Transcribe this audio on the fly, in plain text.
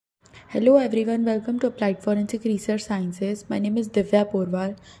Hello everyone, welcome to Applied Forensic Research Sciences. My name is Divya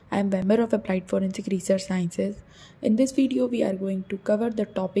Porwal. I am a member of Applied Forensic Research Sciences. In this video, we are going to cover the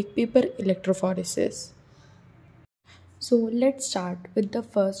topic paper electrophoresis. So let's start with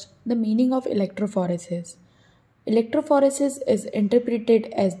the meaning of electrophoresis. Electrophoresis is interpreted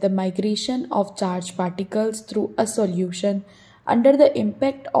as the migration of charged particles through a solution under the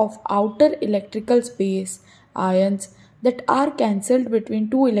impact of outer electrical space ions that are cancelled between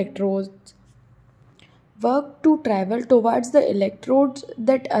two electrodes work to travel towards the electrodes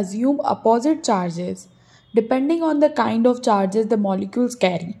that assume opposite charges. Depending on the kind of charges the molecules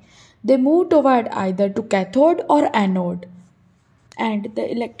carry, they move toward either to cathode or anode. And the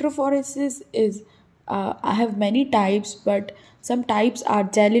electrophoresis is I have many types, but some types are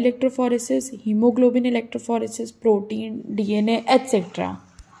gel electrophoresis, hemoglobin electrophoresis, protein, DNA, etc.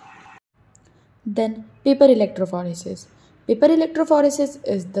 Then paper electrophoresis. Paper electrophoresis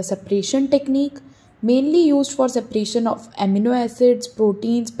is the separation technique mainly used for separation of amino acids,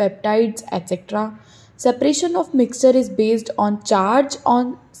 proteins, peptides, etc. Separation of mixture is based on charge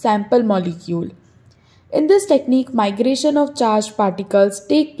on sample molecule. In this technique, migration of charged particles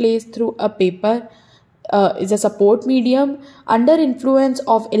take place through a paper is a support medium under influence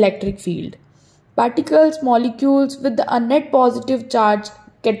of electric field. Particles, molecules with a net positive charge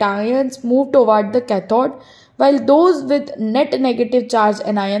cations move toward the cathode, while those with net negative charge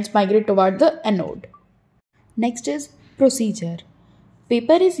anions migrate toward the anode. Next is procedure.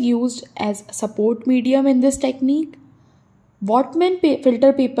 Paper is used as support medium in this technique. Whatman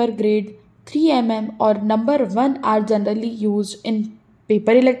filter paper grade 3 mm or number 1 are generally used in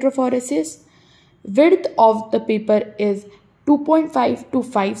paper electrophoresis. Width of the paper is 2.5 to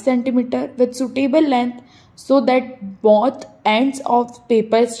 5 cm with suitable length so that both ends of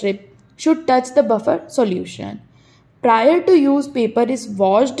paper strip should touch the buffer solution. Prior to use, paper is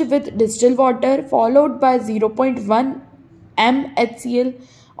washed with distilled water followed by 0.1 m HCl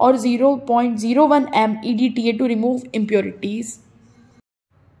or 0.01 m EDTA to remove impurities.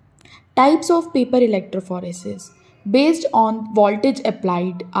 Types of paper electrophoresis based on voltage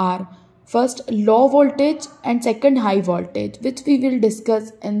applied are first low voltage and second high voltage, which we will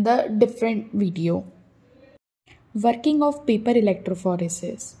discuss in the different video. Working of paper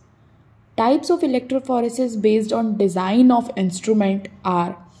electrophoresis. Types of electrophoresis based on design of instrument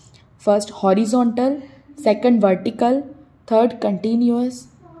are first horizontal, second vertical, third continuous.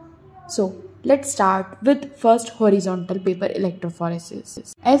 So let's start with first horizontal paper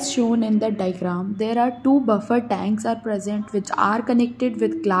electrophoresis. As shown in the diagram, there are two buffer tanks are present which are connected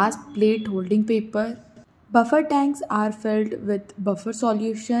with glass plate holding paper. Buffer tanks are filled with buffer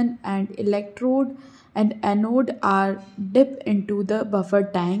solution and electrode and anode are dipped into the buffer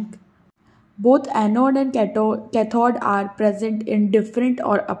tank. Both anode and cathode are present in different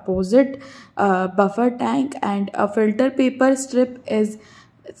or opposite buffer tank, and a filter paper strip is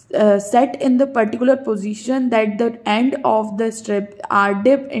set in the particular position that the end of the strip are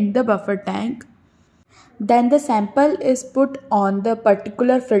dipped in the buffer tank. Then the sample is put on the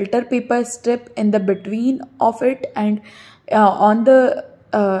particular filter paper strip in the between of it and on the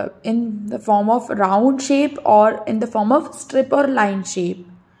in the form of round shape or in the form of strip or line shape.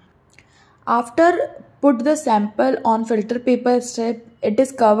 After put the sample on filter paper strip, it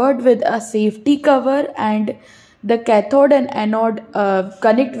is covered with a safety cover and the cathode and anode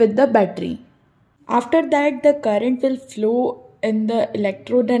connect with the battery. After that, the current will flow in the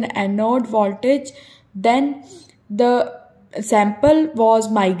electrode and anode voltage. Then the sample was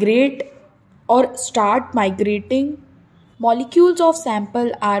migrate or start migrating. Molecules of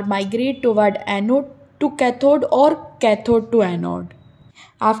sample are migrate toward anode to cathode or cathode to anode.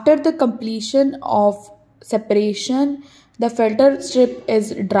 After the completion of separation, the filter strip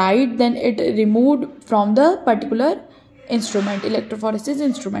is dried, then it removed from the particular instrument, electrophoresis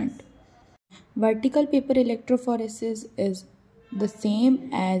instrument. Vertical paper electrophoresis is the same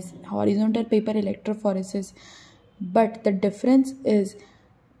as horizontal paper electrophoresis, but the difference is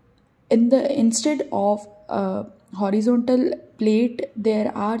instead of horizontal plate,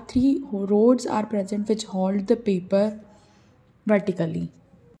 there are 3 rods are present which hold the paper vertically.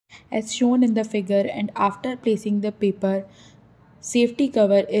 As shown in the figure, and after placing the paper, safety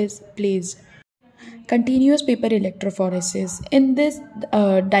cover is placed. Continuous paper electrophoresis. In this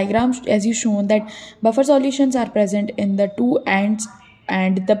diagram, as you shown that buffer solutions are present in the two ends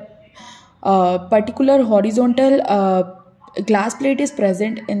and the particular horizontal glass plate is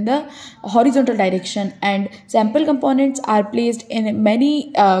present in the horizontal direction, and sample components are placed in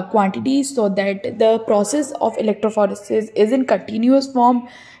many quantities so that the process of electrophoresis is in continuous form.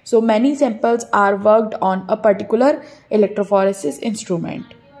 So many samples are worked on a particular electrophoresis instrument.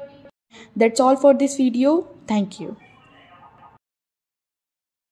 That's all for this video. Thank you.